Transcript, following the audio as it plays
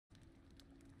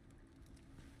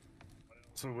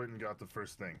also went and got the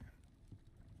first thing.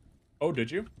 Oh, did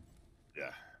you?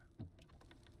 Yeah.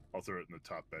 I'll throw it in the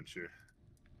top bench here.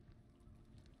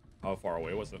 How far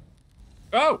away was it?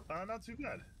 Oh! Not too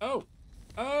bad. Oh!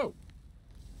 Oh!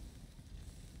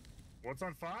 What's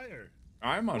on fire?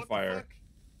 I'm on What fire. The fuck?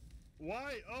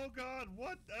 Why? Oh god,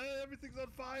 what? Everything's on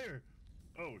fire.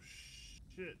 Oh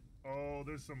shit. Oh,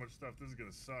 there's so much stuff. This is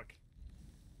gonna suck.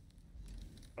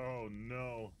 Oh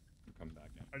no. Come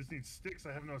back in. I just need sticks.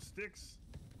 I have no sticks.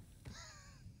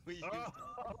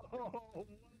 Oh,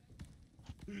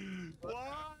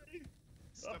 why?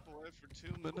 Step away for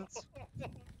 2 minutes. Oh, no.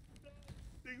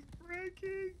 Things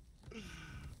breaking.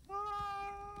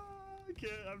 I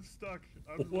can't. I'm stuck.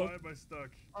 Why am I stuck?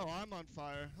 Oh, I'm on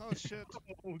fire. Oh shit.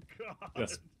 Oh god.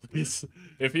 Yes, please.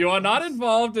 If you are not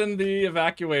involved in the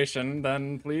evacuation,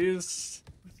 then please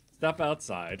step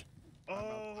outside.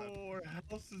 Oh, our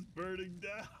house is burning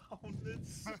down.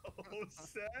 It's so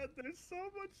sad. There's so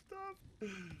much stuff.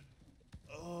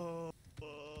 Oh.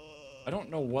 I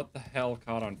don't know what the hell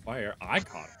caught on fire. I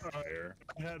caught on fire.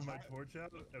 I had my torch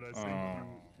out, and I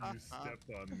think you stepped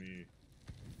on me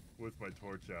with my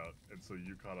torch out, and so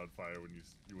you caught on fire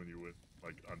when you went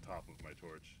like on top of my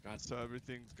torch. God. So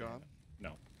everything's gone?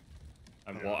 No.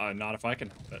 Well, not if I can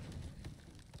help it.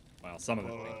 Well, some of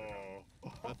it. Oh.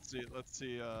 Let's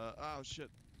see, oh shit.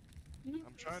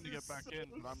 I'm trying to get back in,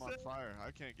 but I'm on fire.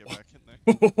 I can't get back in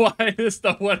there. Why is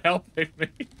no one helping me?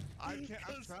 I can't,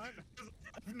 I'm trying to.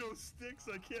 I have no sticks,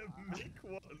 I can't make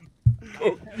one.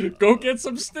 Go get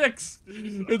some sticks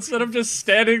instead of just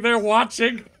standing there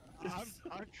watching.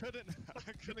 I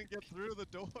couldn't get through the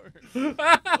door.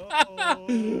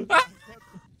 Oh.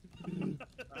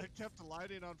 I kept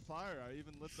lighting on fire. I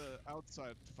even lit the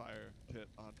outside fire pit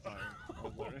on fire.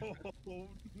 Oh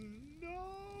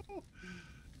no!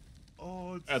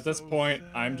 Oh, it's At this so point,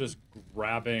 sad. I'm just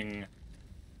grabbing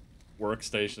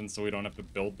workstations so we don't have to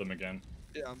build them again.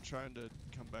 Yeah, I'm trying to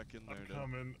come back in there.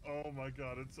 I'm coming. Oh my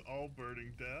god, it's all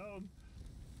burning down.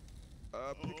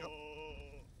 Pick up.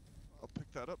 I'll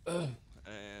pick that up.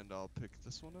 And I'll pick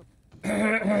this one up.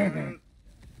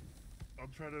 I'll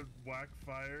try to whack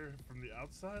fire from the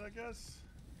outside, I guess.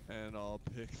 And I'll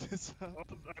pick this up. Oh,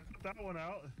 I put that one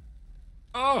out.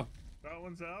 Oh! That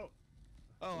one's out.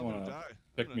 Oh, I'm gonna die.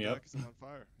 Pick me up. 'Cause I'm on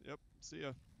fire. Yep. See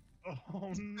ya.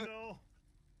 Oh no.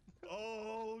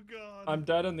 Oh god. I'm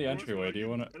dead in the entryway. Do you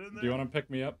wanna pick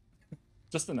me up?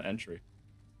 Just in the entry.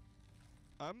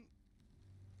 I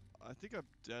think I'm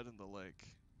dead in the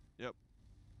lake. Yep.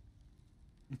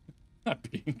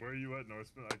 Where are you at,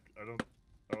 Norseman? I don't.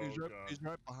 Oh god. He's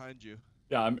right behind you.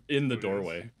 Yeah, I'm in the Who is?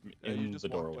 doorway. Yeah, you just the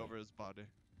doorway. walked over his body.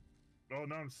 Oh,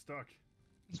 now I'm stuck.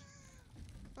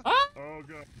 Ah! Oh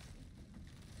god.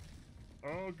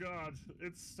 Oh god.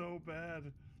 It's so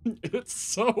bad. It's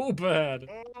so bad.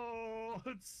 Oh,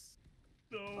 it's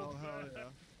so Oh hell bad.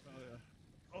 yeah. Oh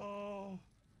yeah. Oh.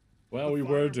 Well, we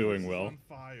were doing Is well. on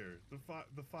fire. The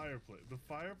fireplace. The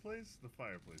fireplace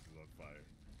is on fire.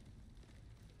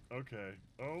 Okay.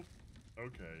 Oh.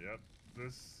 Okay. Yep.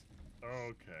 This.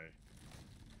 Okay.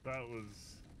 That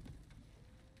was.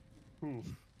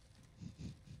 Oof.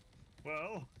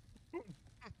 Well.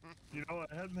 You know,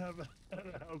 I hadn't had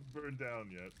a house burned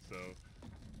down yet, so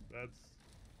that's.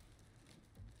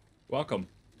 Welcome.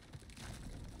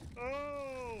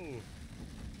 Oh.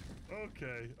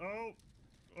 Okay. Oh.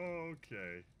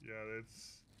 Okay. Yeah,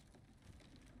 that's.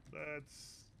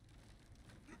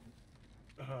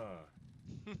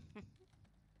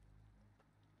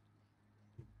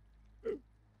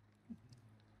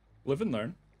 Live and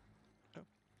learn.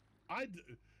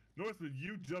 Northman,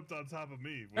 you jumped on top of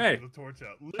me with Hey. the torch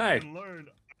out. Live Hey. and learn.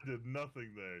 I did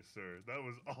nothing there, sir. That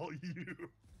was all you.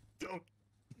 Don't.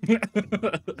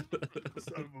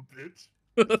 Son of a bitch.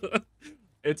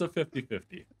 It's a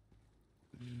 50-50.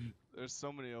 There's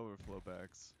so many overflow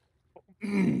bags.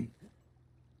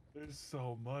 There's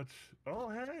so much. Oh,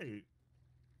 hey.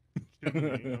 Kidding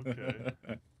me?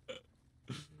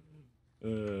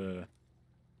 Okay.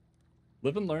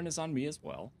 Live and learn is on me as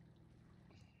well.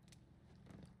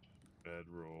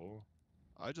 Bedroll.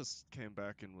 I just came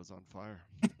back and was on fire.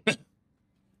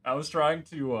 I was trying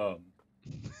to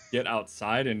get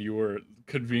outside and you were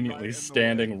conveniently Right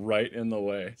standing right in the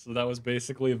way. So that was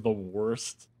basically the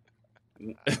worst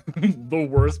the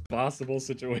worst possible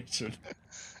situation.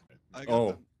 I picked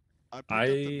Oh, up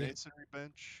the masonry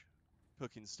bench,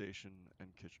 cooking station,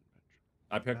 and kitchen bench.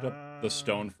 I picked up the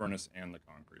stone furnace and the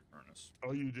concrete furnace.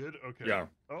 Oh, you did? Okay. Yeah,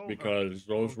 Oh, because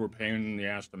those were pain in the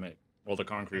ass to make. Well, the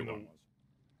concrete one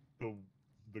was.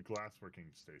 The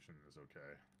glassworking station is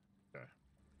okay.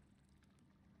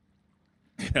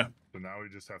 Yeah. So now we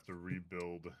just have to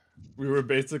rebuild. We were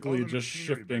basically the just machinery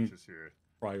shifting bench is here.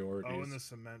 priorities. Oh, and the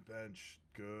cement bench.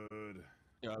 Good.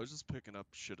 Yeah, I was just picking up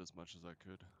shit as much as I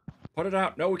could. Put it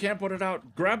out. No, we can't put it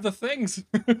out. Grab the things.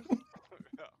 Yeah.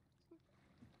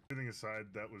 Everything aside,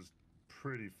 that was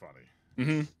pretty funny.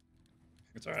 Mm-hmm.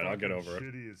 It's alright, I'll get Fucking over it.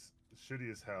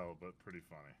 Shitty as hell, but pretty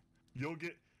funny. You'll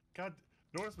get... God,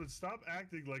 Norseman, stop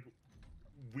acting like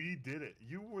we did it.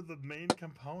 You were the main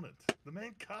component. The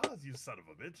main cause, you son of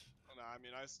a bitch. No, I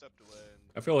mean, I stepped away and...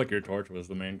 I feel like your torch was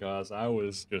the main cause. I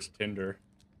was just Tinder.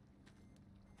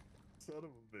 Son of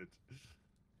a bitch.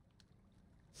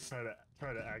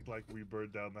 Try to act like we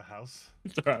burned down the house.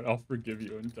 It's alright, I'll forgive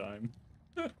you in time.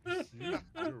 You're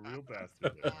a real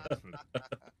bastard.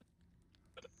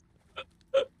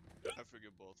 I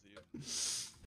forgive both of you.